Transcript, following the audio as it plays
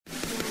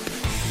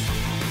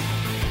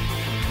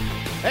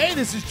Hey,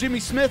 this is Jimmy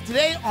Smith.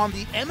 Today on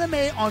the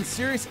MMA on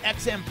Sirius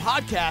XM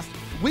podcast,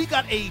 we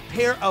got a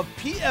pair of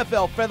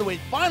PFL featherweight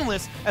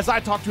finalists as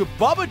I talk to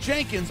Bubba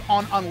Jenkins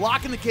on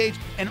Unlocking the Cage,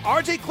 and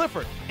RJ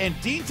Clifford and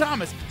Dean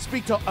Thomas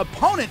speak to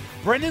opponent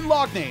Brendan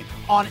Loughnane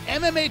on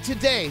MMA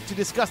Today to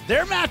discuss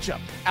their matchup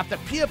at the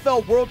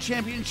PFL World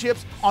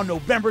Championships on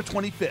November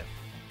 25th.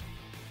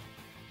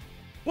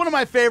 One of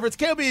my favorites,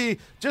 KLB,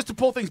 just to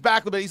pull things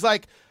back a little bit, he's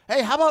like,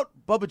 hey, how about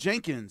Bubba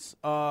Jenkins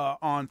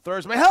on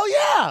Thursday? Hell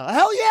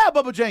yeah,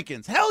 Bubba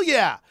Jenkins, hell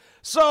yeah.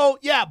 So,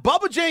 yeah,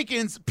 Bubba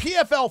Jenkins,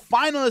 PFL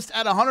finalist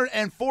at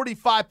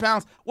 145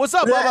 pounds. What's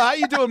up, Bubba? How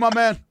you doing, my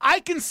man? I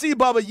can see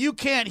Bubba. You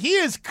can't. He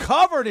is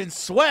covered in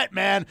sweat,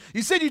 man.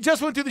 You said you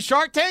just went through the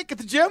Shark Tank at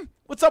the gym?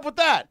 What's up with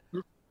that?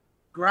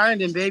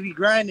 Grinding, baby,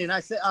 grinding.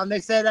 I said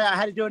they said I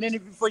had to do an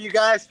interview for you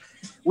guys.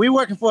 We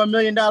working for $1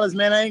 million,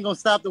 man. I ain't gonna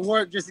stop the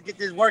work just to get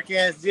this work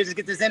in, just to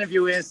get this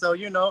interview in. So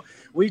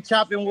we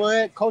chopping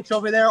wood. Coach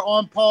over there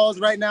on pause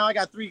right now. I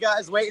got 3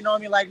 guys waiting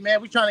on me. Like,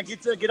 man, we trying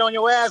to get on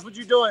your ass. What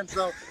you doing?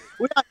 So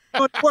we got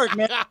to do work,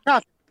 man.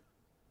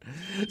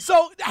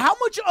 So how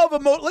much of a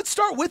let's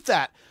start with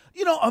that.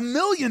 $1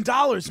 million,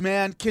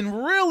 man, can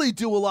really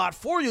do a lot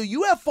for you.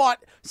 You have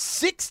fought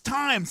 6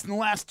 times in the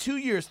last 2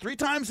 years, 3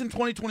 times in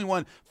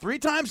 2021, 3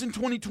 times in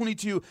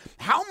 2022.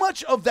 How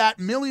much of that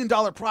 $1 million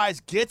prize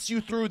gets you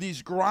through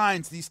these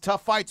grinds, these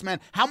tough fights, man?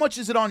 How much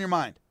is it on your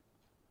mind?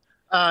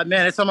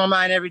 Man, it's on my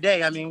mind every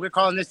day. I mean, we're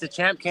calling this the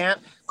champ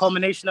camp,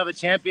 culmination of a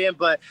champion.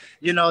 But,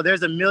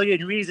 there's a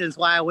million reasons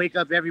why I wake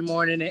up every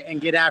morning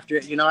and get after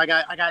it.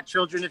 I got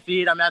children to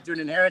feed. I'm after an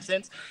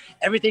inheritance.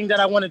 Everything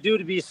that I want to do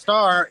to be a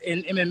star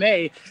in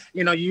MMA,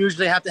 you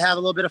usually have to have a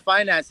little bit of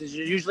finances.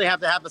 You usually have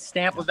to have a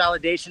stamp of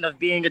validation of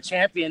being a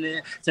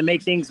champion to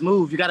make things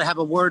move. You got to have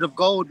a word of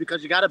gold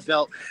because you got a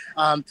belt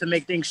to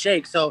make things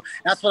shake. So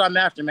that's what I'm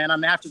after, man.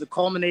 I'm after the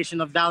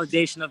culmination of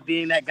validation of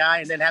being that guy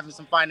and then having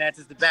some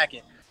finances to back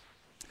it.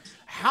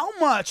 How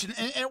much, and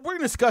we're going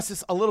to discuss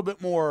this a little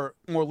bit more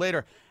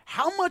later,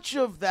 how much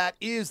of that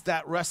is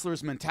that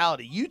wrestler's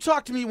mentality? You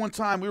talked to me one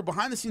time, we were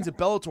behind the scenes at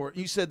Bellator, and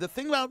you said the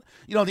thing about,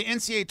 the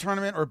NCAA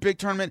tournament or a big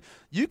tournament,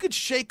 you could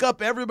shake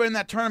up everybody in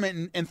that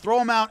tournament and throw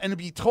them out and it'd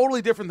be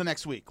totally different the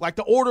next week. Like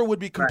the order would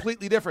be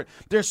completely different.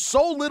 There's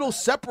so little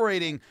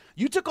separating.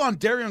 You took on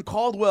Darian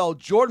Caldwell,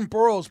 Jordan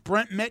Burroughs,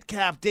 Brent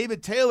Metcalf,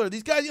 David Taylor,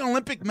 these guys,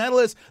 Olympic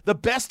medalists, the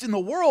best in the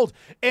world,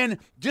 and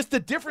just the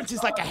difference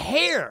is like a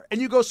hair.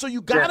 And you go, so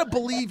you got to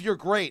believe you're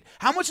great.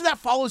 How much of that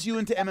follows you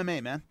into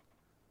MMA, man?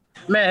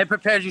 Man, it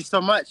prepares you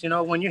so much.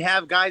 When you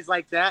have guys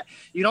like that,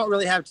 you don't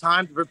really have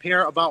time to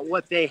prepare about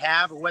what they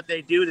have or what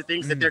they do, the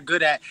things that they're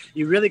good at.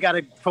 You really got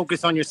to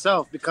focus on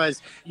yourself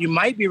because you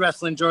might be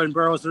wrestling Jordan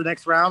Burroughs for the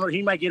next round, or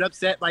he might get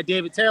upset by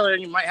David Taylor,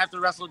 and you might have to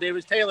wrestle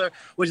David Taylor,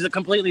 which is a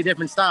completely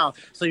different style.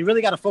 So you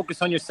really got to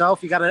focus on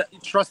yourself. You got to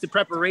trust the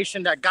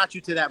preparation that got you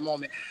to that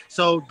moment.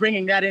 So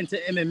bringing that into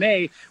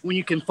MMA, when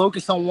you can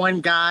focus on one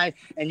guy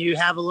and you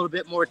have a little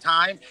bit more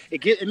time,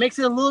 it makes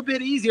it a little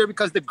bit easier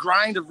because the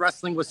grind of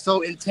wrestling was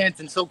so intense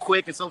and so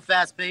quick and so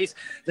fast-paced.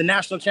 The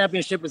national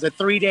championship was a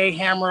 3-day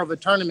hammer of a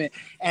tournament.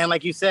 And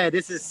like you said,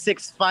 this is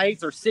 6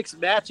 fights or 6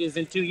 matches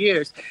in 2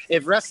 years.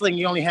 If wrestling,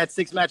 you only had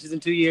 6 matches in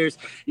 2 years,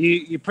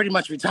 you're pretty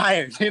much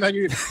retired.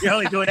 You're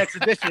only doing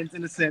exhibitions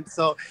in a sense.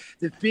 So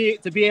to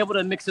be able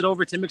to mix it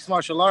over to mixed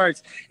martial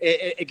arts,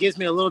 it gives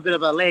me a little bit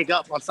of a leg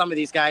up on some of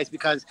these guys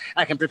because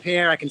I can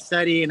prepare, I can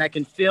study, and I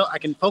can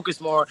focus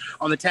more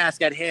on the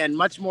task at hand,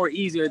 much more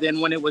easier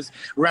than when it was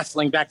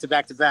wrestling back to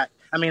back to back.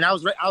 I mean, I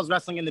was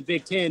wrestling in the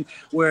Big Ten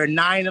where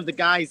 9 of the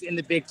guys in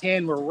the Big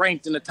Ten were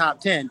ranked in the top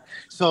 10.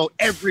 So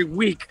every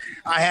week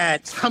I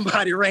had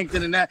somebody ranked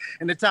in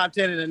the top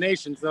 10 in the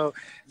nation. So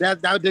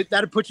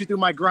that'd put you through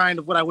my grind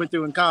of what I went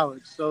through in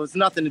college. So it's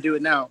nothing to do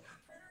with now.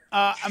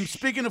 I'm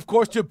speaking, of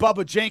course, to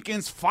Bubba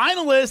Jenkins,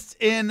 finalist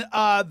in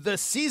the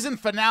season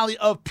finale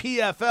of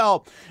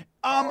PFL.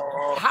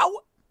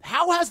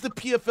 How has the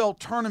PFL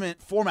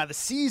tournament format, the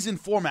season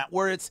format,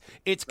 where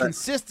it's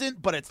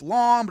consistent, but it's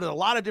long, but a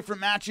lot of different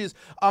matches,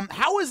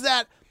 how has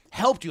that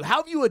helped you? How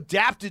have you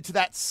adapted to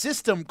that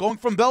system going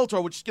from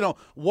Bellator, which,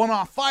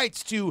 one-off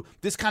fights, to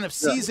this kind of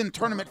season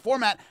tournament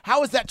format?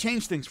 How has that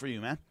changed things for you,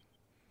 man?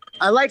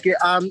 I like it.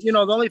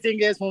 The only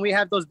thing is when we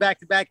have those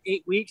back-to-back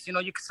 8 weeks,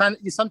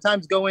 you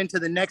sometimes go into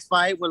the next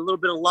fight with a little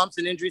bit of lumps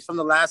and injuries from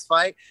the last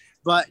fight.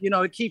 But,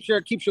 it keeps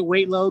your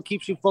weight low,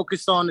 keeps you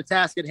focused on the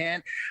task at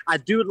hand. I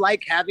do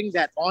like having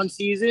that on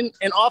season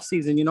and off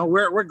season.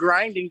 We're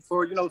grinding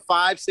for,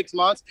 5-6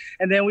 months,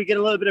 and then we get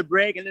a little bit of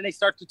break, and then they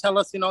start to tell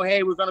us,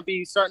 hey, we're going to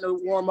be starting to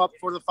warm up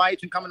for the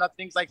fights and coming up,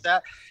 things like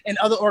that. And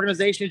other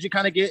organizations, you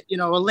kind of get,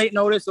 a late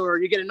notice, or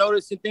you get a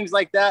notice and things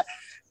like that.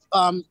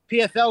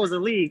 PFL is a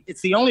league.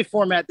 It's the only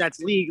format that's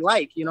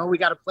league-like. We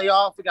got a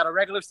playoff, we got a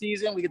regular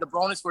season, we get the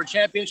bonus for a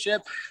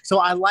championship. So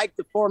I like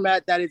the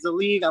format that is a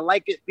league. I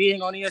like it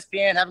being on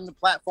ESPN, having the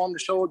platform to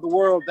show the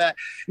world that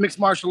mixed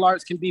martial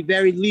arts can be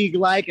very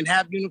league-like and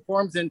have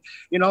uniforms. And,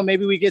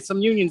 maybe we get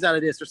some unions out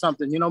of this or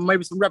something,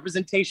 maybe some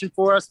representation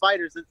for us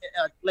fighters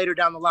later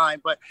down the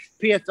line. But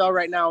PFL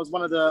right now is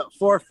one of the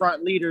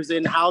forefront leaders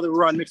in how to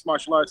run mixed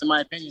martial arts, in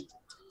my opinion.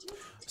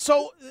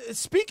 So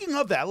speaking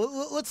of that,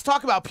 let's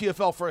talk about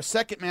PFL for a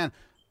second, man.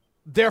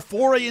 Their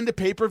foray into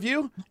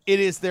pay-per-view, it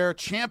is their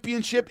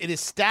championship. It is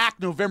stacked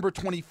November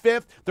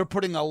 25th. They're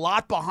putting a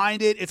lot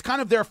behind it. It's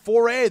kind of their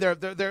foray,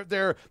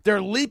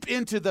 their leap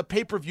into the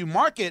pay-per-view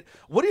market.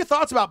 What are your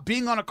thoughts about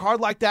being on a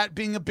card like that,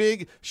 being a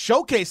big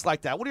showcase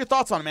like that? What are your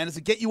thoughts on it, man? Does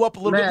it get you up a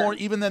little bit more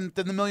even than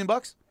the $1 million?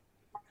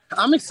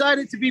 I'm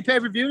excited to be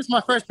pay-per-view. It's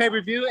my first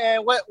pay-per-view,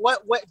 and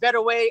what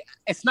better way?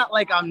 It's not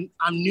like I'm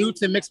new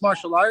to mixed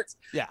martial arts,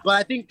 but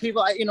I think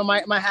people,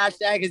 my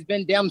hashtag has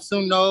been Damn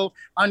Soon No,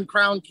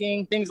 Uncrowned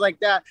King, things like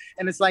that,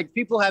 and it's like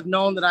people have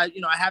known that I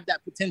have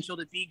that potential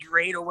to be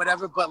great or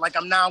whatever, but like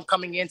I'm now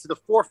coming into the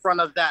forefront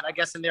of that, I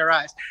guess, in their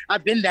eyes.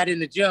 I've been that in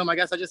the gym. I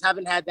guess I just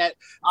haven't had that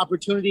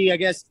opportunity, I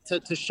guess,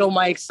 to show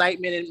my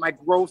excitement and my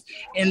growth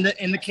in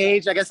the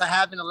cage. I guess I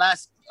have in the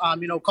last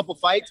couple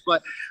fights,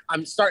 but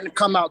I'm starting to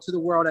come out to the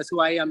world as who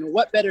I am. And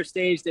what better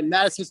stage than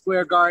Madison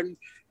Square Garden,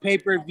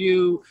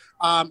 pay-per-view,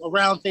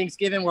 around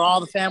Thanksgiving where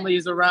all the family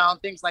is around,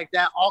 things like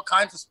that. All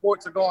kinds of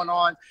sports are going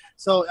on.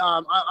 So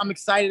I'm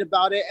excited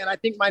about it. And I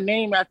think my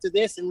name after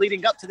this and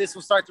leading up to this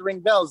will start to ring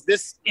bells.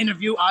 This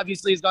interview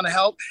obviously is going to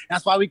help.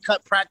 That's why we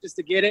cut practice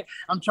to get it.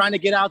 I'm trying to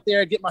get out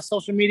there, get my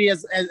social media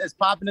as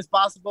popping as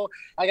possible.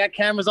 I got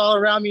cameras all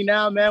around me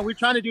now, man. We're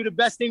trying to do the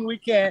best thing we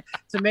can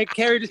to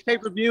carry this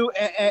pay-per-view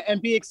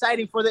and be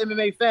exciting for the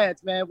MMA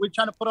fans, man. We're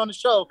trying to put on a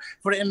show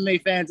for the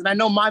MMA fans. And I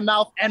know my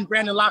mouth and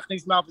Brandon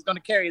Loughnan's mouth is going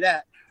to carry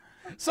that.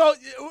 So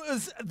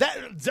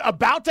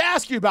about to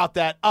ask you about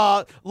that.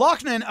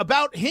 Loughnane,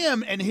 about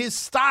him and his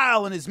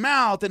style and his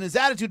mouth and his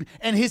attitude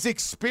and his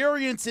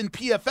experience in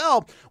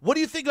PFL. What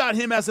do you think about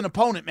him as an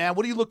opponent, man?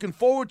 What are you looking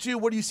forward to?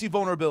 Where do you see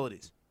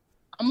vulnerabilities?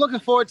 I'm looking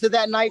forward to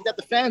that night that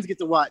the fans get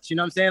to watch. You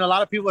know what I'm saying? A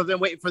lot of people have been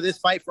waiting for this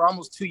fight for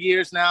almost 2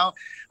 years now.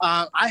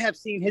 I have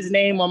seen his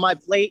name on my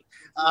plate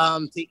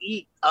to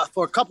eat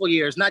for a couple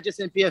years, not just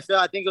in PFL.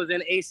 I think it was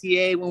in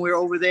ACA when we were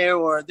over there,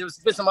 or there's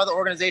been some other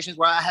organizations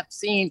where I have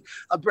seen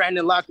a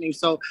Brandon Loughnane.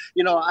 So,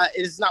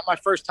 it's not my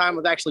first time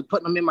of actually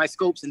putting him in my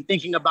scopes and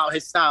thinking about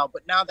his style.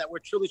 But now that we're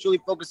truly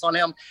focused on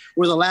him,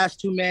 we're the last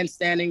two men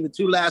standing, the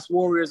two last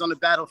warriors on the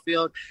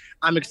battlefield.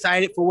 I'm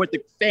excited for what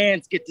the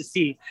fans get to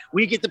see.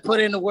 We get to put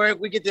in the work.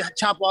 We get to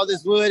chop all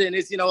this wood, and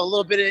it's, a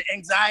little bit of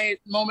anxiety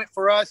moment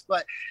for us.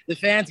 But the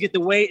fans get to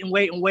wait,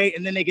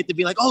 and then they get to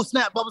be like, oh,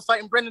 snap, Bubba's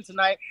fighting Brendan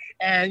tonight.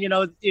 And,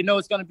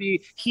 it's going to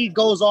be, he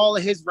goes all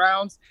of his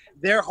rounds.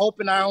 They're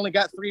hoping I only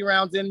got 3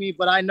 rounds in me,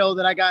 but I know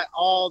that I got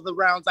all the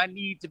rounds I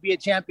need to be a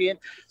champion.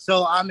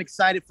 So I'm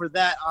excited for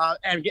that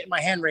and getting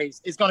my hand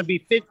raised. It's going to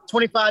be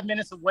 25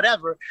 minutes of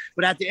whatever,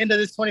 but at the end of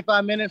this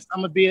 25 minutes,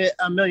 I'm going to be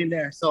a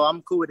millionaire. So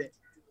I'm cool with it.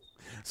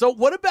 So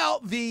what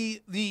about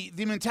the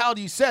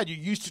mentality? You said you're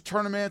used to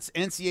tournaments,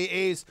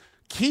 NCAAs,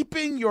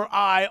 keeping your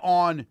eye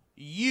on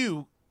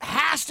you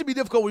has to be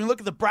difficult when you look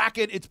at the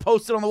bracket. It's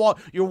posted on the wall.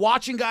 You're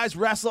watching guys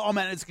wrestle. Oh,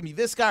 man, it's going to be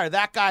this guy or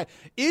that guy.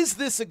 Is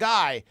this a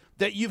guy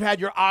that you've had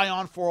your eye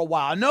on for a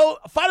while? I know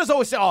fighters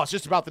always say, oh, it's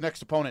just about the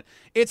next opponent.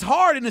 It's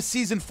hard in a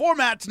season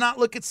format to not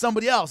look at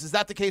somebody else. Is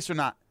that the case or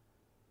not?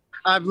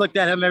 I've looked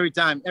at him every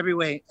time, every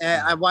way.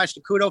 I watched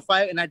the Kudo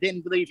fight, and I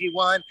didn't believe he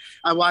won.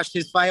 I watched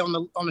his fight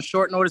on the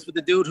short notice with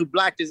the dude who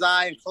blacked his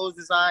eye and closed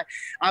his eye.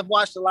 I've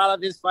watched a lot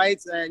of his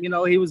fights, and,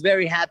 he was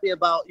very happy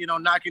about,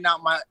 knocking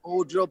out my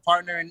old drill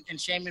partner in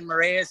Shaman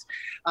Moraes.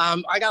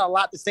 I got a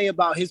lot to say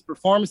about his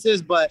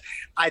performances, but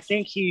I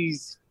think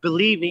he's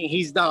believing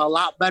he's done a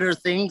lot better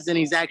things than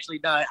he's actually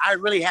done. I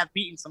really have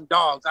beaten some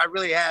dogs. I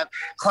really have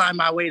climbed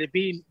my way to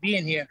being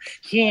here.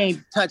 He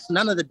ain't touched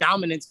none of the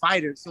dominance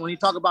fighters. So when you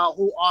talk about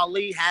who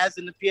Ali has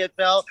in the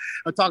PFL,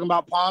 or talking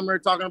about Palmer,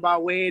 talking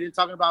about Wade, and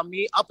talking about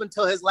me, up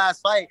until his last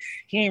fight,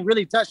 he ain't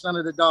really touched none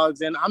of the dogs.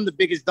 And I'm the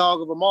biggest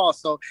dog of them all.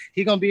 So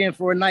he's going to be in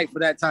for a night for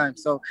that time.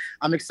 So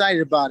I'm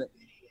excited about it.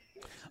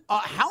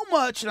 How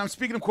much, and I'm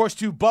speaking, of course,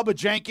 to Bubba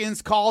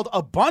Jenkins, called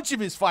a bunch of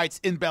his fights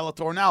in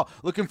Bellator. Now,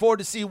 looking forward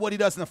to see what he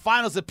does in the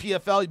finals of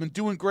PFL. He's been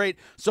doing great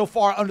so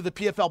far under the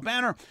PFL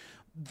banner.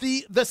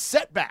 The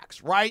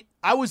setbacks, right?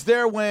 I was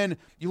there when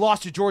you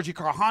lost to Georgi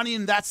Karhani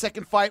in that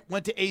second fight,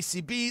 went to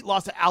ACB,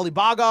 lost to Ali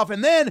Bagov,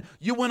 and then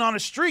you went on a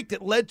streak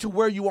that led to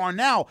where you are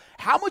now.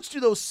 How much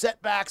do those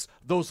setbacks,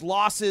 those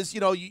losses,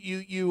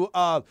 you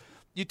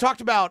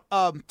talked about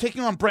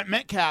taking on Brent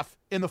Metcalf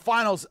in the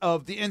finals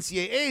of the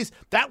NCAAs.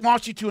 That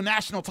launched you to a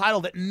national title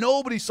that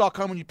nobody saw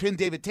come when you pinned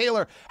David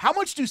Taylor. How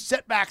much do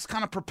setbacks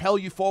kind of propel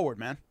you forward,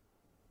 man?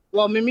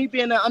 Well, me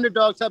being an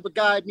underdog type of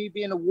guy, me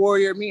being a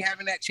warrior, me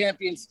having that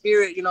champion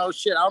spirit, I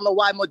don't know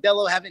why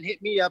Modelo haven't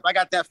hit me up. I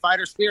got that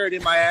fighter spirit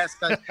in my ass.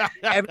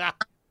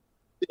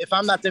 If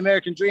I'm not the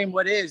American dream,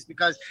 what is?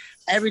 Because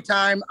every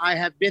time I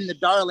have been the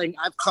darling,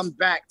 I've come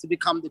back to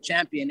become the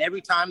champion.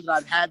 Every time that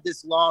I've had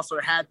this loss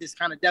or had this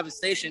kind of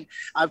devastation,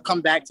 I've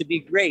come back to be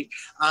great.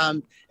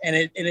 And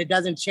it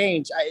doesn't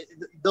change.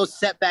 Those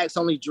setbacks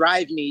only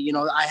drive me. You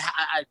know,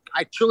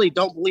 I truly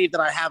don't believe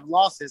that I have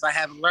losses. I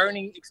have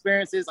learning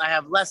experiences. I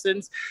have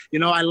lessons. You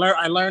know, I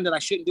learned that I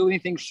shouldn't do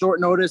anything short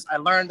notice. I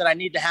learned that I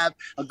need to have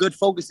a good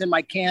focus in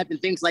my camp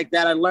and things like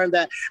that. I learned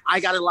that I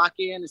got to lock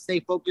in and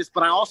stay focused.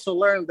 But I also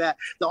learned that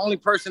the only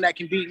person that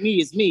can beat me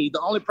is me.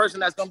 The only person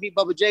that's going to beat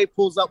Bubba J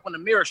pulls up when the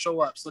mirror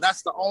show up. So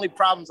that's the only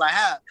problems I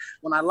have.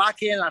 When I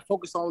lock in, I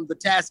focus on the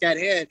task at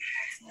hand.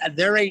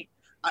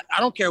 I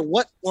don't care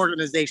what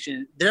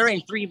organization, there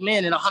ain't 3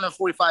 men in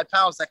 145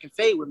 pounds that can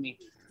fade with me.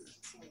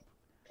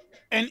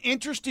 An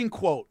interesting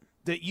quote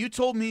that you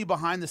told me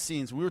behind the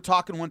scenes. We were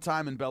talking one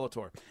time in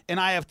Bellator, and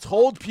I have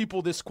told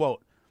people this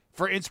quote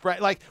for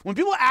inspiration. Like, when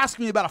people ask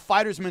me about a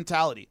fighter's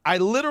mentality, I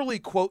literally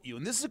quote you,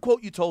 and this is a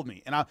quote you told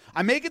me, and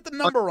I may get the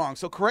number wrong,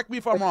 so correct me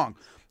if I'm wrong.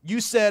 You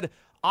said,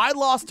 I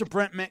lost to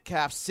Brent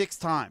Metcalf 6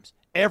 times.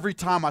 Every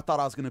time I thought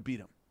I was going to beat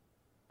him.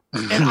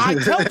 And I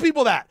tell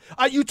people that.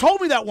 You told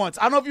me that once.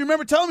 I don't know if you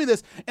remember telling me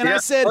this. And I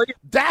said,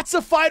 that's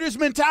a fighter's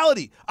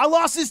mentality. I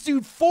lost this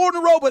dude 4 in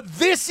a row, but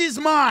this is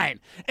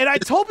mine. And I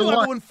told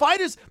people when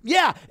fighters,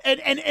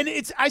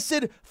 I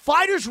said,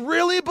 fighters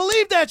really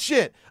believe that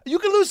shit. You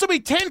can lose somebody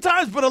 10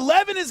 times, but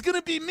 11 is going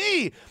to be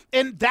me.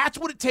 And that's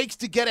what it takes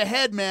to get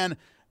ahead, man.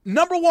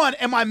 Number one,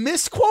 am I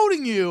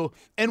misquoting you?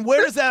 And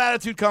where does that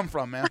attitude come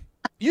from, man?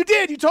 You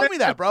did. You told me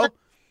that, bro.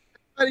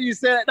 You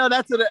said no.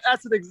 That's an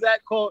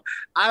exact quote.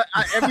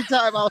 Every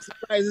time I was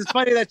surprised. It's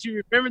funny that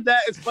you remembered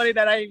that. It's funny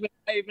that I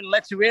even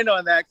let you in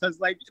on that, because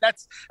like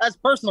that's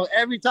personal.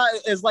 Every time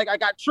it's like I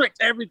got tricked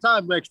every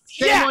time. Like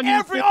on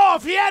you.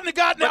 If he hadn't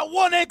gotten that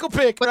one ankle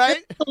pick,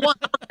 right?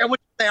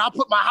 I'll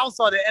put my house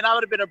on it, and I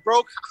would have been a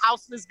broke,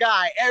 houseless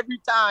guy every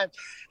time.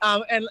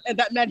 And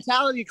that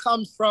mentality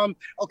comes from,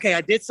 okay,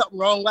 I did something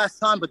wrong last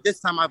time, but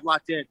this time I've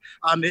locked in.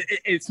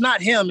 It's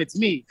not him, it's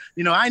me.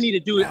 You know, I need to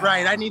do it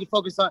right. I need to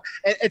focus on.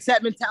 It's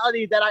that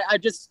mentality that I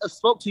just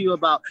spoke to you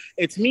about.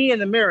 It's me in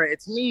the mirror.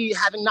 It's me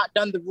having not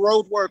done the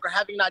road work, or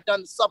having not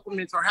done the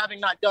supplements, or having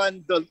not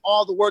done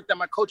all the work that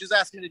my coaches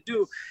asked me to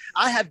do.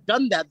 I have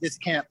done that this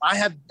camp.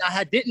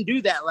 I didn't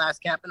do that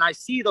last camp, and I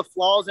see the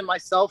flaws in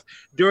myself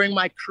during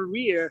my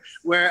career,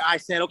 where I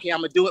said, okay,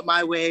 I'm gonna do it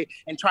my way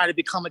and try to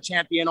become a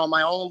champion on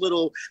my own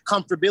little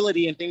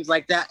comfortability and things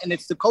like that. And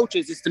it's the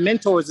coaches, it's the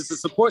mentors, it's the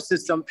support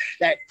system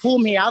that pull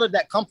me out of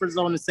that comfort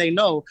zone and say,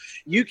 no,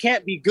 you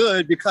can't be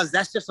good because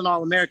that's just an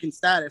All-American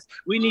status.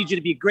 We need you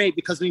to be great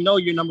because we know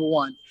you're number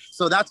one.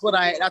 So that's what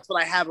I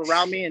have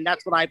around me, and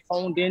that's what I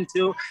honed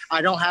into.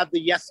 I don't have the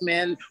yes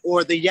man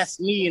or the yes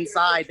me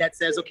inside that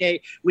says,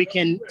 okay, we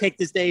can take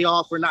this day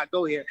off or not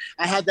go here.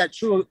 I have that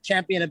true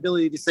champion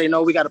ability to say,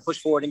 no, we got to push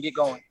forward and get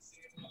going.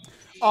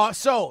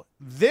 So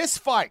this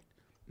fight,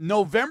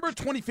 November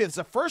 25th, is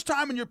the first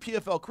time in your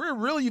PFL career,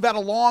 really, you've had a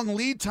long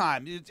lead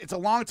time. It's a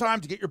long time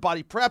to get your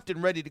body prepped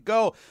and ready to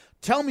go.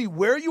 Tell me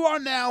where you are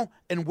now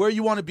and where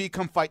you want to be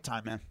come fight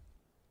time, man.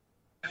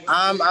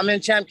 I'm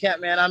in champ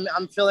camp, man.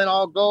 I'm feeling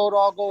all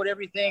gold,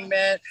 everything,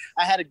 man.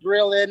 I had a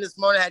grill in this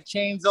morning, I had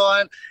chains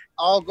on,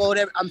 all gold.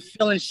 I'm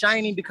feeling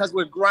shiny because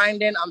we're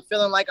grinding. I'm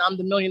feeling like I'm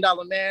the $1 million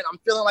man. I'm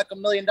feeling like $1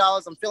 million.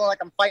 I'm feeling like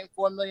I'm fighting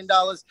for $1 million.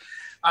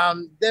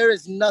 There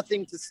is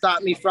nothing to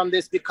stop me from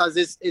this because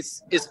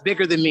it's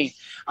bigger than me.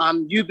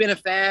 You've been a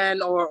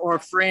fan or a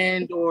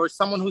friend or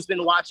someone who's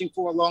been watching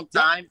for a long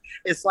time.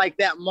 It's like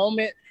that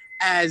moment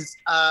as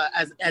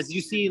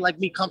you see, like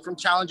me come from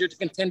challenger to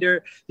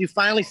contender, you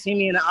finally see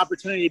me in an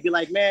opportunity to be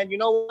like, man, you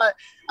know what?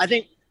 I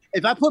think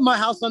if I put my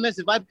house on this,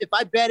 if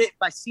I bet it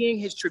by seeing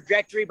his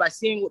trajectory, by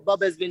seeing what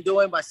Bubba has been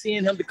doing, by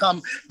seeing him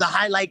become the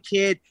highlight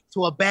kid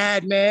to a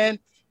bad man,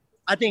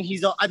 I think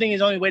his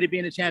only way to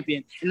being a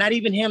champion. And not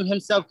even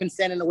himself can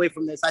stand in the way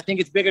from this. I think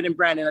it's bigger than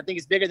Brandon. I think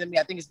it's bigger than me.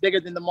 I think it's bigger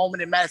than the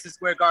moment in Madison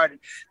Square Garden.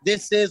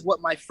 This is what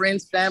my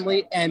friends,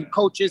 family, and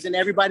coaches and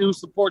everybody who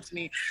supports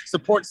me,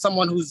 supports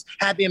someone who's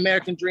had the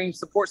American dream,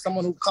 supports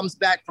someone who comes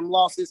back from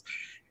losses.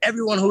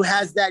 Everyone who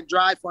has that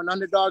drive for an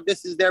underdog,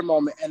 this is their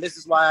moment. And this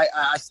is why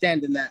I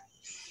stand in that.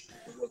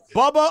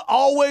 Bubba,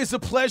 always a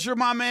pleasure,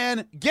 my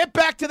man. Get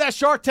back to that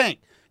Shark Tank.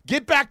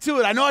 Get back to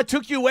it. I know I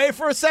took you away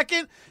for a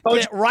second.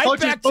 Get right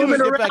back to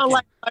it.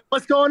 Like,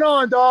 what's going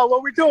on, dog?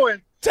 What we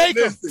doing? Take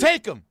him.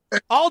 Take him.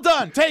 All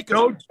done. Take him.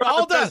 Don't try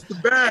all to done. the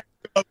bag.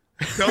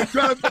 Don't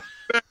try to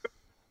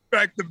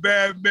back the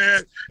bad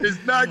man. It's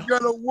not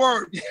going to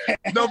work.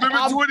 November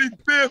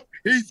 25th,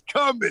 he's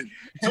coming.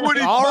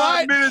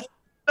 25 minutes.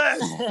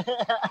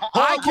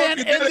 I can't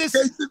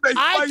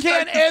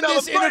end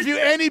this interview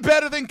any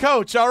better than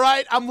Coach, all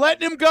right? I'm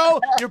letting him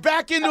go. You're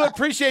back into it.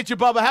 Appreciate you,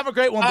 Bubba. Have a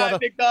great one, brother. All right,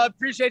 big dog.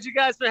 Appreciate you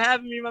guys for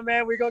having me, my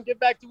man. We're going to get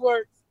back to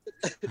work.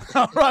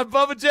 All right,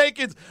 Bubba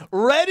Jenkins,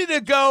 ready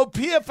to go.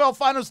 PFL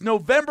Finals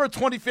November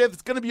 25th.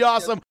 It's going to be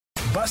awesome.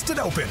 Busted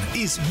Open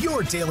is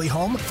your daily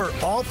home for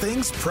all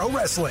things pro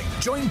wrestling.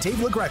 Join Dave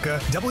LaGreca,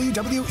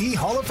 WWE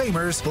Hall of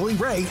Famers Bully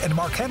Ray and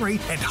Mark Henry,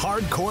 and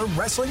hardcore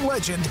wrestling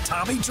legend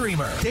Tommy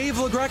Dreamer. Dave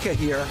LaGreca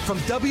here. From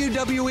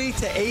WWE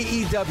to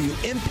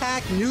AEW,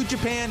 Impact, New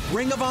Japan,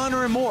 Ring of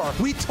Honor, and more.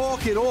 We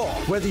talk it all.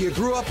 Whether you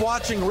grew up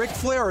watching Ric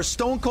Flair or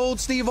Stone Cold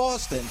Steve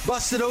Austin,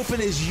 Busted Open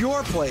is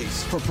your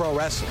place for pro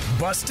wrestling.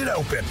 Busted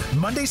Open,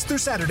 Mondays through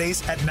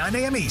Saturdays at 9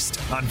 a.m. East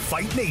on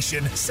Fight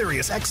Nation,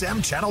 Sirius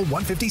XM Channel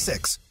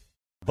 156.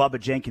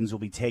 Bubba Jenkins will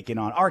be taking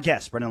on our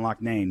guest, Brendan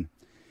Loughnane,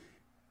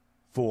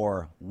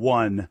 for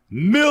 $1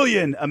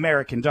 million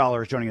American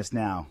dollars. Joining us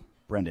now,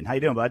 Brendan. How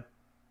you doing, bud?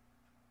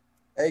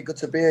 Hey, good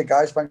to be here,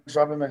 guys. Thanks for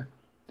having me.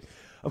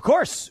 Of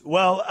course.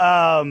 Well,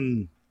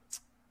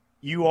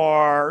 you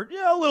are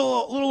a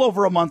little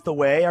over a month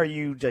away. Are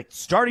you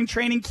starting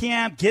training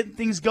camp, getting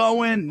things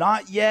going?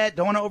 Not yet.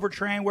 Don't want to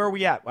overtrain. Where are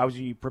we at? How would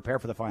you prepare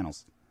for the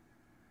finals?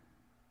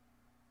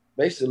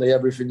 Basically,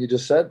 everything you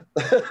just said.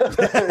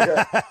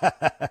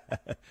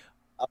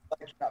 I'm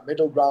like that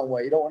middle ground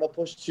where you don't want to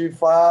push too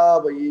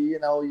far, but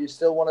you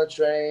still want to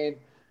train.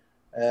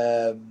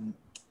 I'm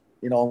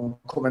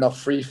coming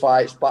off 3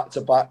 fights back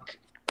to back.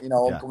 I'm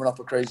coming off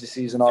a crazy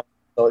season,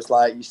 so it's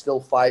like you still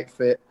fight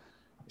fit.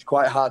 It's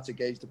quite hard to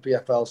gauge the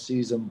PFL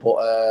season, but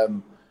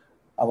I'm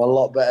a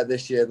lot better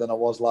this year than I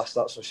was last,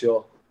 that's for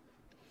sure.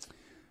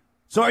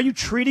 So are you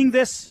treating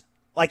this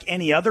like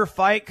any other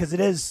fight? Because it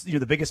is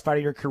the biggest fight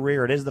of your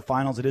career. It is the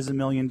finals. It is $1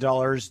 million.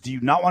 Do you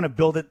not want to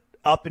build it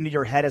up into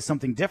your head as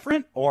something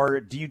different, or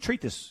do you treat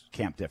this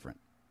camp different?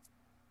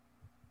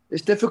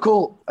 It's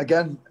difficult.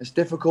 Again, it's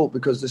difficult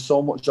because there's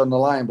so much on the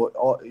line, but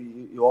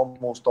you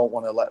almost don't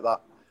want to let that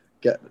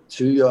get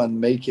to you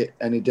and make it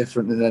any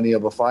different than any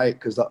other fight,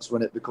 because that's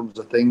when it becomes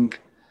a thing.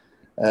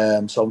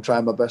 So I'm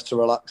trying my best to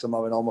relax. I'm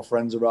having all my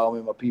friends around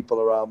me, my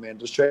people around me, and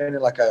just training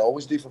like I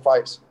always do for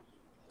fights.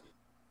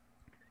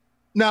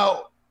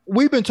 Now,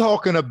 we've been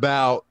talking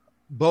about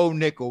Bo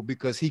Nickal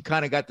because he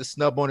kind of got the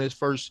snub on his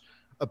first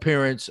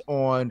appearance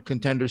on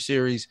Contender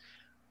Series.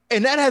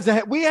 And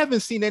we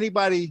haven't seen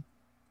anybody,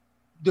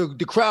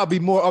 the crowd be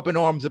more up in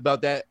arms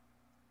about that.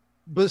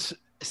 But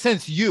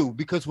since you,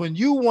 because when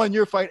you won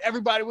your fight,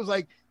 everybody was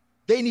like,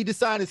 they need to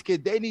sign this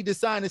kid. They need to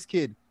sign this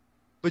kid.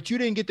 But you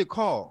didn't get the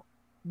call.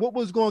 What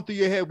was going through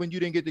your head when you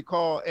didn't get the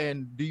call?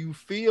 And do you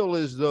feel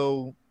as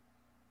though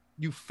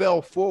you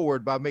fell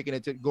forward by making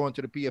it going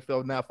to the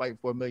PFL now fighting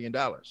for $1 million?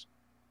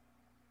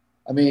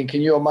 I mean,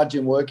 can you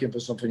imagine working for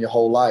something your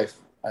whole life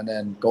and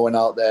then going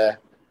out there,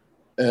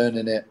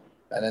 earning it,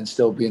 and then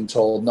still being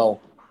told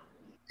no?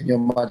 Can you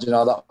imagine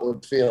how that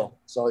would feel?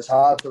 So it's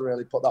hard to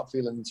really put that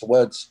feeling into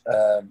words.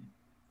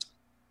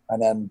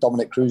 And then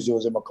Dominic Cruz, who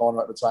was in my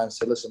corner at the time,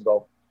 said, listen,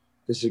 bro,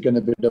 this is going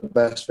to be the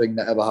best thing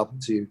that ever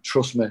happened to you.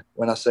 Trust me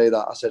when I say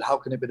that. I said, how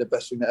can it be the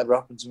best thing that ever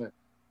happened to me?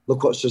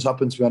 Look what's just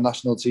happened to me on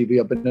national TV.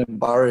 I've been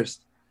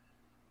embarrassed.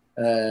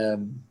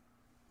 And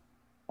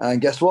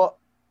guess what?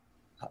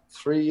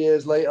 3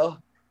 years later,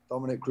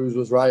 Dominic Cruz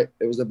was right.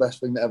 It was the best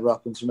thing that ever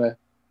happened to me.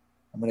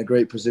 I'm in a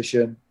great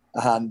position,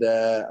 and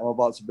I'm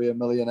about to be a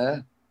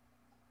millionaire.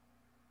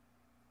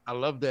 I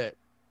love that.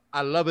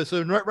 I love it.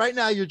 So right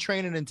now you're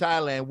training in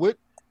Thailand.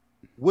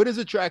 What has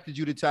attracted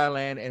you to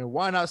Thailand, and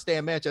why not stay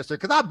in Manchester?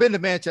 Because I've been to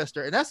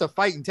Manchester, and that's a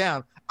fighting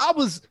town. I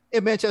was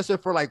in Manchester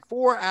for like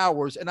 4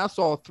 hours, and I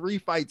saw 3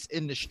 fights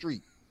in the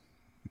street.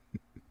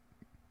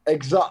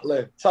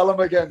 Exactly. Tell them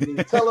again,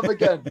 dude. Tell them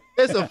again.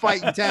 It's a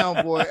fighting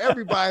town, boy.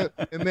 Everybody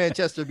in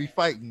Manchester be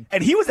fighting.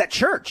 And he was at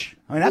church.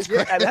 I mean,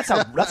 that's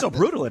how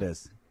brutal it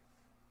is.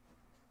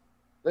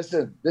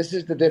 Listen, this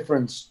is the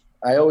difference.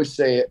 I always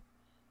say it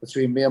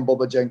between me and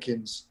Bubba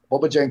Jenkins.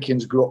 Bubba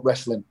Jenkins grew up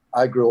wrestling.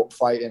 I grew up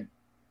fighting.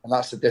 And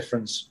that's the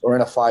difference. We're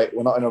in a fight.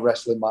 We're not in a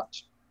wrestling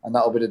match. And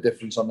that'll be the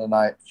difference on the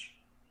night.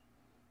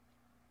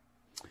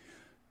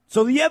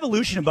 So the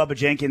evolution of Bubba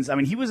Jenkins, I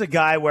mean, he was a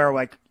guy where,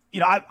 like,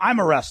 I'm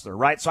a wrestler,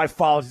 right? So I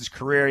followed his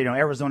career,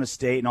 Arizona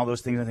State and all those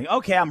things. I think,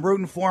 okay, I'm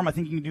rooting for him. I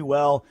think he can do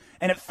well.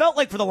 And it felt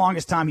like for the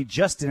longest time he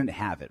just didn't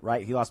have it,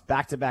 right? He lost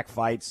back-to-back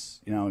fights,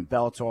 in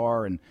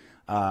Bellator and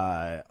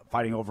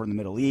fighting over in the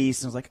Middle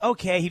East. And I was like,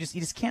 okay, he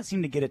just can't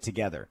seem to get it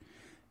together.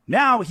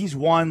 Now he's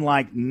won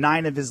like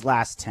 9 of his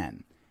last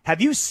 10. Have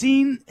you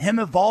seen him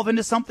evolve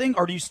into something,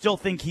 or do you still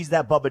think he's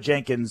that Bubba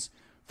Jenkins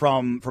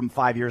from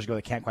 5 years ago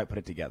that can't quite put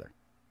it together?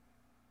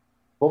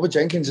 Bubba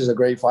Jenkins is a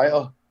great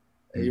fighter.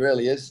 He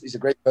really is. He's a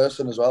great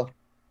person as well.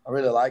 I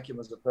really like him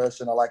as a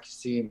person. I like his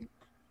team.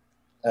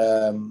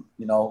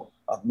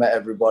 I've met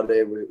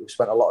everybody. We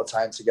spent a lot of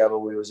time together.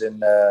 We was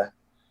in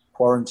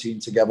quarantine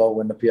together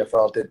when the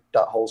PFL did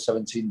that whole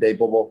 17-day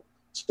bubble.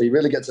 So you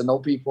really get to know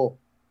people.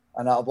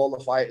 And out of all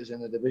the fighters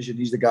in the division,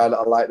 he's the guy that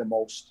I like the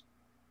most.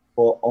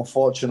 But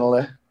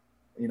unfortunately,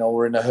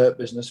 we're in a hurt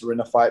business. We're in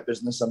a fight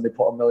business, and they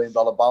put $1 million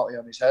bounty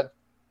on his head.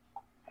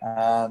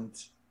 And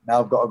now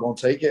I've got to go and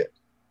take it.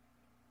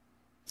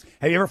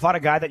 Have you ever fought a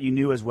guy that you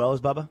knew as well as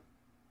Bubba?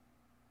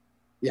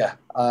 Yeah.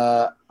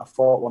 I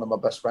fought one of my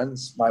best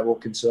friends, Mike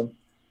Wilkinson.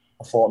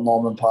 I fought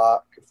Norman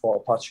Park. I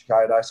fought Patrick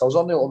Idice. I was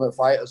on the Ultimate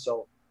Fighter,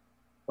 so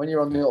when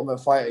you're on the Ultimate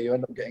Fighter, you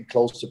end up getting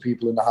close to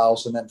people in the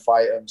house and then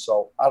fight them.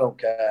 So I don't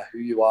care who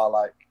you are.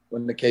 Like,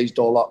 when the cage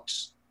door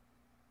locks,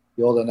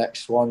 you're the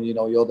next one. You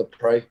know, you're the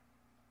prey.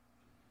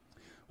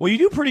 Well, you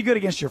do pretty good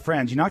against your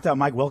friends. You knocked out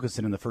Mike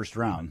Wilkinson in the first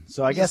round.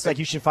 So I guess, like,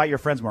 you should fight your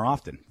friends more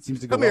often. It seems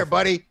to go Come here,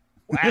 buddy.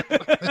 I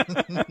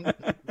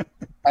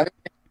mean,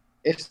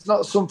 it's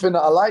not something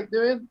that I like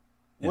doing.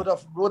 Yeah.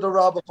 Would I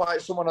rather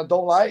fight someone I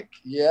don't like?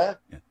 Yeah.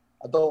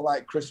 I don't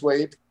like Chris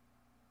Wade.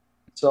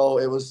 So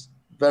it was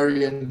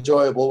very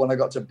enjoyable when I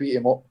got to beat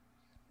him up.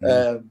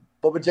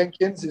 Bubba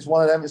Jenkins is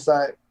one of them. It's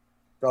like,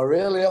 do I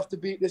really have to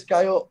beat this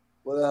guy up?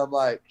 Well, then I'm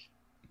like,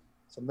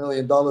 it's $1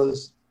 million.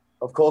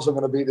 Of course I'm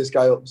going to beat this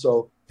guy up.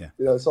 So, you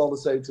know, it's all the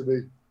same to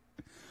me.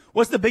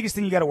 What's the biggest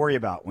thing you got to worry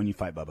about when you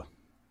fight Bubba?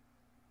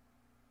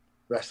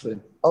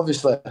 Wrestling.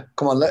 Obviously.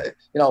 Come on,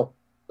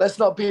 let's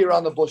not beat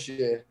around the bush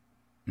here.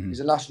 He's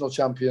a national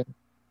champion,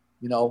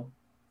 you know,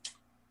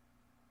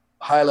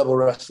 high-level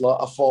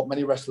wrestler. I've fought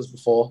many wrestlers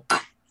before.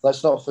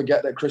 Let's not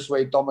forget that Chris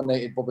Wade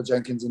dominated Bubba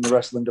Jenkins in the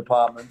wrestling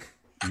department.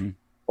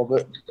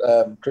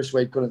 Chris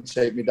Wade couldn't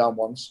take me down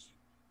once.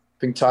 I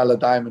think Tyler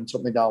Diamond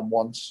took me down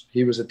once.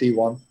 He was a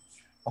D1.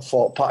 I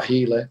fought Pat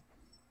Healy,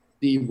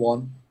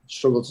 D1,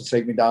 struggled to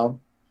take me down.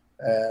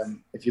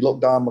 If you look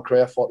down my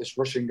career, I fought this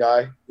Russian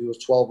guy who was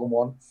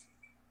 12-1.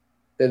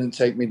 Didn't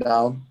take me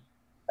down.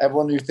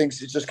 Everyone who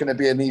thinks it's just going to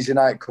be an easy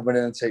night coming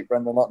in and take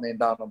Brendan Loughnane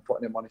down and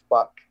putting him on his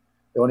back,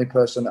 the only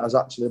person that has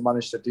actually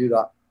managed to do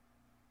that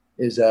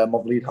is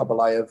Mavlid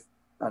Habalayev,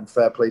 and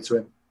fair play to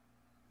him.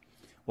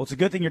 Well, it's a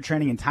good thing you're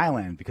training in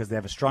Thailand because they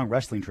have a strong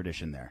wrestling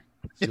tradition there.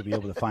 So you'll be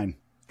able to find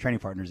training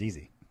partners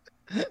easy.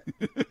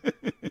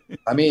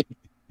 I mean,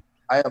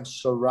 I am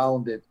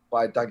surrounded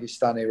by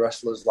Dagestani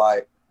wrestlers,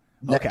 like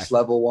next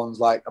level ones.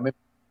 Like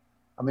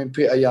I'm in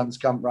Peter Yan's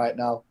camp right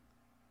now.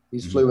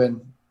 He's flew in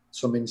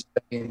some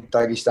insane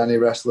Dagestani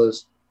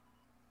wrestlers.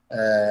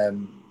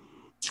 I'm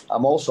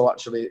also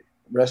actually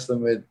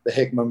wrestling with the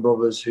Hickman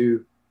brothers,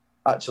 who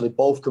actually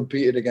both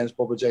competed against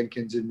Bubba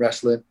Jenkins in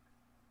wrestling.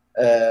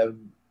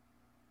 And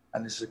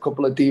there's a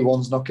couple of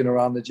D1s knocking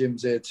around the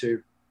gyms here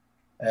too.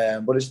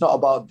 But it's not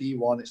about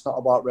D1. It's not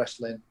about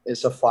wrestling.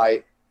 It's a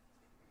fight.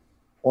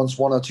 Once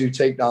 1 or 2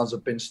 takedowns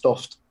have been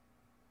stuffed,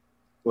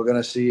 we're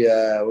gonna see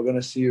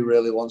who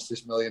really wants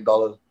this $1 million.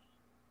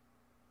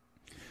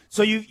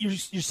 So you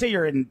say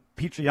you're in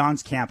Petr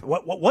Yan's camp.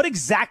 What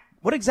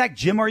exact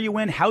gym are you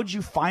in? How'd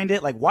you find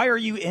it? Like, why are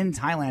you in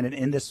Thailand and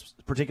in this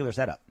particular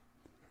setup?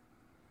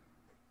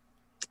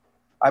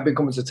 I've been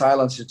coming to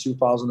Thailand since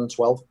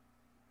 2012.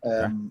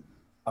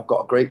 I've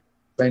got a great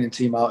training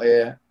team out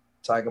here.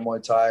 Tiger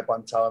Muay Thai,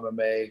 Bantam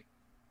MMA,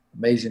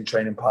 amazing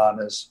training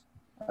partners.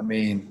 I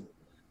mean,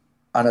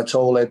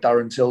 Anatoly,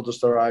 Darren Till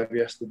just arrived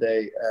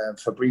yesterday.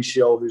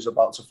 Fabricio, who's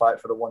about to fight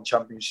for the one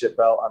championship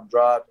belt.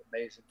 Andrade,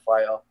 amazing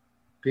fighter.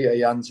 Peter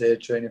Yan's here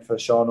training for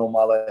Sean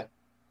O'Malley.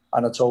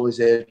 Anatoly's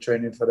here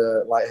training for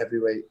the light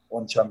heavyweight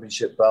one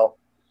championship belt.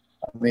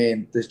 I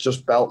mean, there's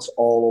just belts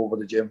all over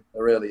the gym.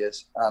 There really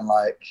is. And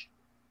like,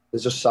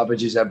 there's just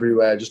savages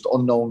everywhere, just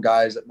unknown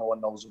guys that no one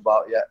knows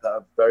about yet that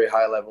are very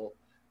high level.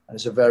 And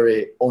it's a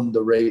very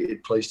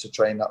underrated place to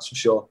train, that's for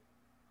sure.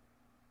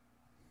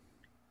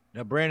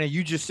 Now, Brandon,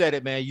 you just said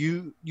it, man.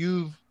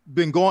 You've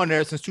been going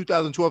there since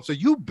 2012, so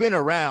you've been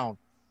around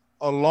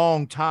a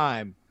long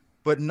time,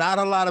 but not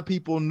a lot of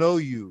people know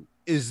you.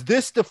 Is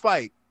this the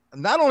fight,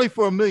 not only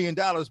for $1 million,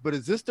 but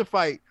is this the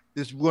fight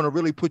that's going to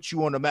really put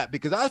you on the map?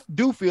 Because I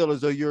do feel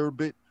as though you're a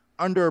bit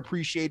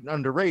underappreciated and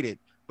underrated,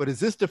 but is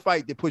this the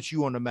fight that puts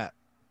you on the map?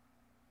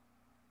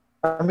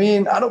 I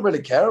mean, I don't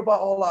really care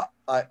about all that,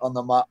 like on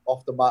the map,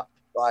 off the map.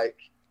 Like,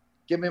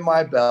 give me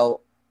my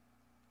belt,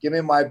 give me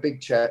my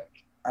big check,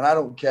 and I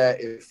don't care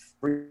if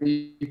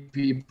 3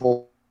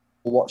 people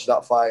watch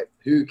that fight.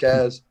 Who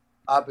cares?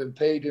 I've been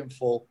paid in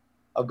full.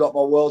 I've got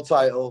my world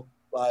title.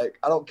 Like,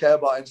 I don't care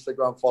about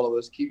Instagram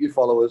followers. Keep your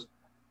followers.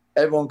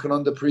 Everyone can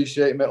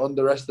underappreciate me,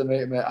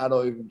 underestimate me. I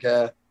don't even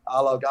care.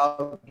 I'll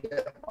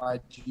get my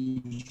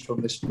dues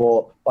from this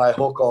sport by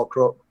hook or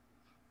crook.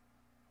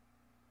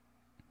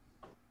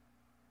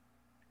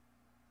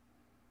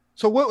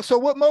 So what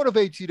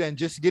motivates you then?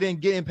 Just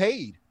getting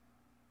paid?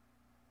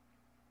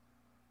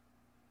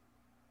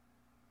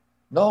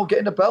 No,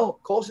 getting the belt.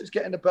 Of course, it's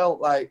getting the belt.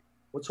 Like,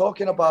 we're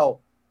talking about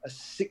a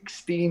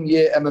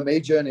 16-year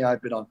MMA journey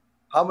I've been on.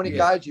 How many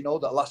guys do you know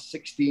that last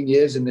 16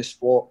 years in this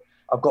sport?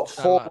 I've got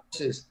 4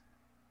 losses,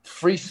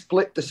 3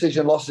 split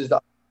decision losses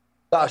that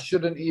I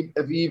shouldn't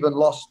have even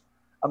lost.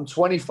 I'm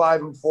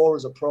 25-4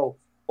 as a pro,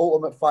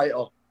 Ultimate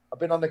Fighter. I've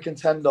been on the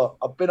Contender.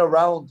 I've been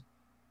around,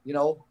 you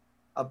know.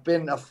 I've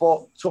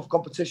fought tough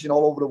competition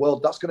all over the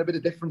world. That's going to be the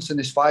difference in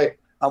this fight.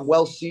 I'm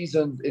well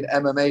seasoned in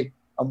MMA.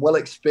 I'm well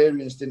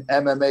experienced in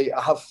MMA.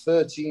 I have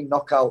 13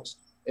 knockouts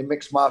in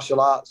mixed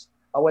martial arts.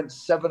 I went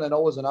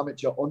 7-0 as an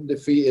amateur,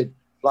 undefeated.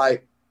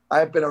 Like, I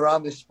have been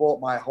around this sport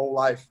my whole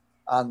life,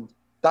 and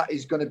that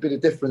is going to be the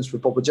difference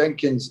with Bubba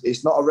Jenkins.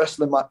 It's not a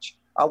wrestling match.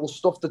 I will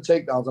stuff the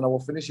takedowns and I will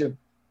finish him.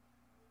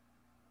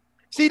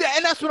 See,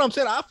 and that's what I'm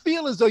saying. I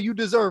feel as though you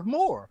deserve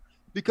more,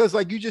 because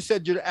like you just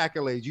said, your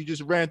accolades, you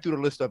just ran through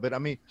the list of it. I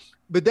mean,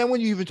 but then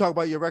when you even talk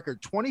about your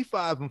record,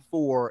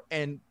 25-4,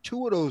 and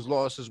 2 of those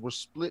losses were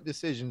split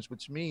decisions,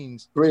 which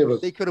means 3 of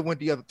us. They could have went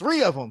the other.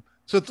 3 of them.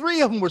 So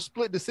 3 of them were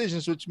split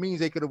decisions, which means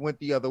they could have went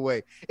the other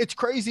way. It's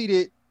crazy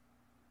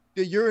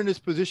that you're in this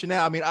position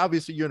now. I mean,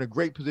 obviously you're in a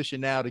great position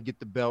now to get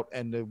the belt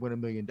and to win $1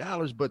 million,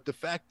 but the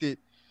fact that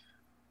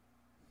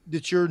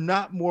you're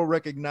not more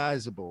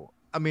recognizable,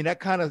 I mean, that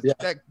kind of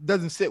that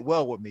doesn't sit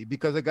well with me,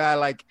 because a guy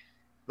like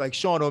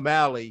Sean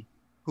O'Malley,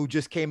 who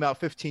just came out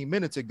 15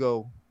 minutes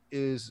ago,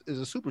 is a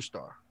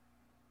superstar.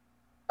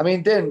 I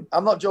mean, Din,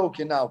 I'm not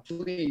joking now.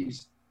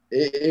 Please,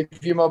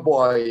 if you're my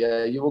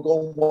boy, you will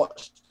go and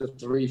watch the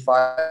 3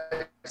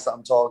 fights that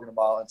I'm talking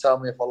about and tell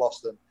me if I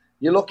lost them.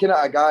 You're looking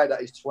at a guy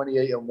that is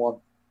 28-1.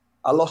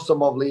 I lost to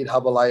Movlid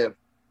Khabalayev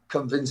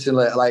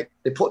convincingly. Like,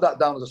 they put that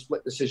down as a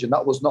split decision.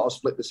 That was not a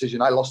split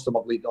decision. I lost to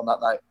Movlid on that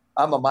night.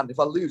 I'm a man. If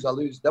I lose, I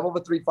lose. Them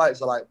other 3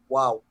 fights are like,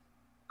 wow,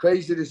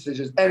 crazy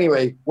decisions.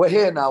 Anyway, we're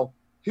here now.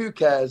 Who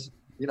cares?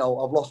 You know,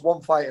 I've lost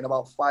 1 fight in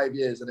about 5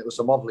 years, and it was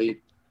to Movlid.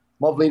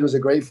 Movlid was a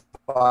great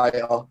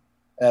fighter.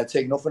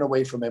 Take nothing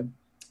away from him.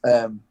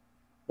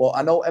 But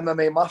I know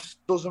MMA maths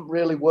doesn't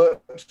really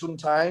work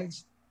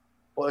sometimes.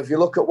 But if you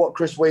look at what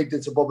Chris Wade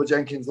did to Bubba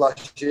Jenkins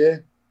last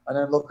year, and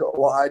then look at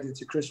what I did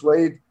to Chris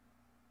Wade,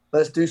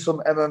 let's do some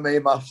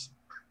MMA maths.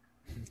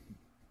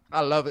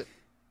 I love it.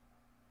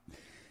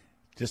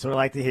 Just what I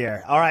like to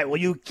hear. All right,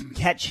 well, you can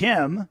catch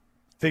him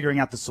figuring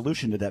out the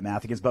solution to that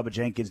math against Bubba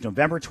Jenkins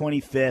November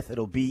 25th.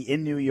 It'll be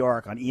in New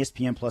York on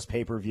ESPN Plus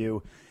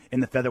pay-per-view in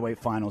the featherweight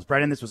finals.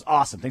 Brendan, this was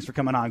awesome. Thanks for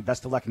coming on.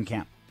 Best of luck in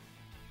camp.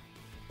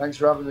 Thanks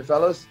for having me,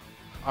 fellas.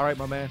 All right,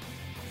 my man.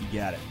 You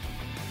got it.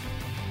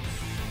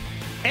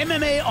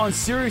 MMA on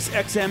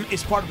SiriusXM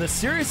is part of the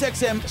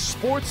SiriusXM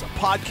Sports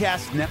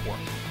Podcast Network.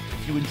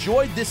 If you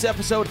enjoyed this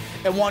episode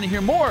and want to hear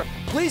more,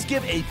 please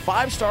give a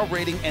 5-star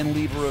rating and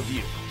leave a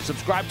review.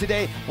 Subscribe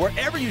today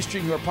wherever you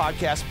stream your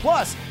podcast.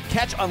 Plus,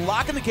 catch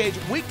Unlocking the Cage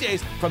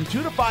weekdays from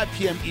 2 to 5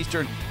 p.m.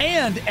 Eastern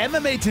and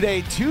MMA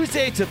Today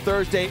Tuesday to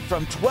Thursday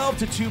from 12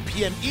 to 2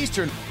 p.m.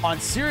 Eastern on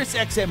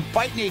SiriusXM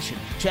Fight Nation,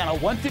 channel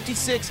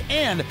 156,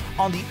 and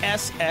on the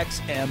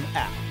SXM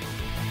app.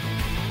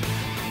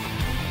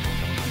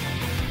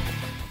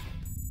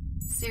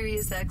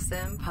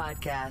 SiriusXM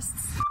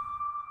Podcasts.